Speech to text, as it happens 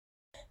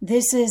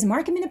This is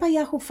Market Minute by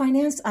Yahoo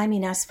Finance. I'm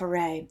Ines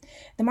Ferre.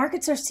 The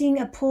markets are seeing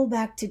a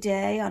pullback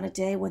today on a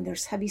day when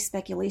there's heavy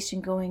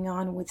speculation going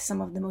on with some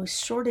of the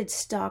most shorted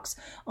stocks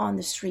on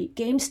the street.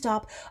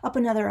 GameStop up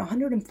another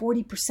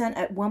 140%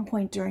 at one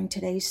point during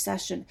today's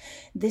session.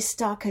 This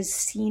stock has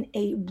seen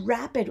a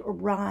rapid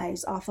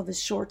rise off of a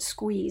short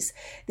squeeze.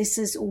 This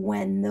is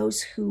when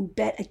those who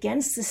bet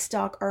against the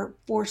stock are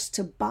forced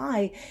to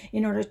buy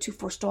in order to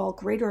forestall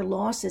greater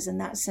losses,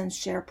 and that sends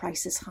share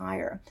prices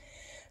higher.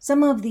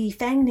 Some of the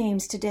FANG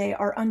names today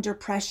are under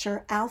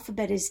pressure.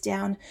 Alphabet is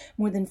down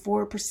more than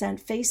 4%.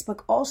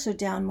 Facebook also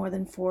down more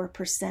than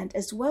 4%,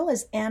 as well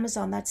as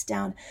Amazon, that's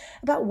down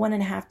about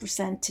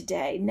 1.5%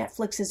 today.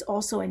 Netflix is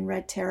also in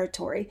red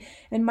territory.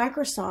 And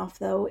Microsoft,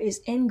 though,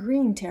 is in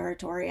green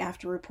territory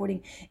after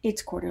reporting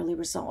its quarterly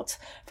results.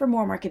 For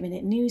more Market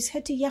Minute news,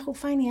 head to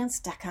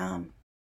yahoofinance.com.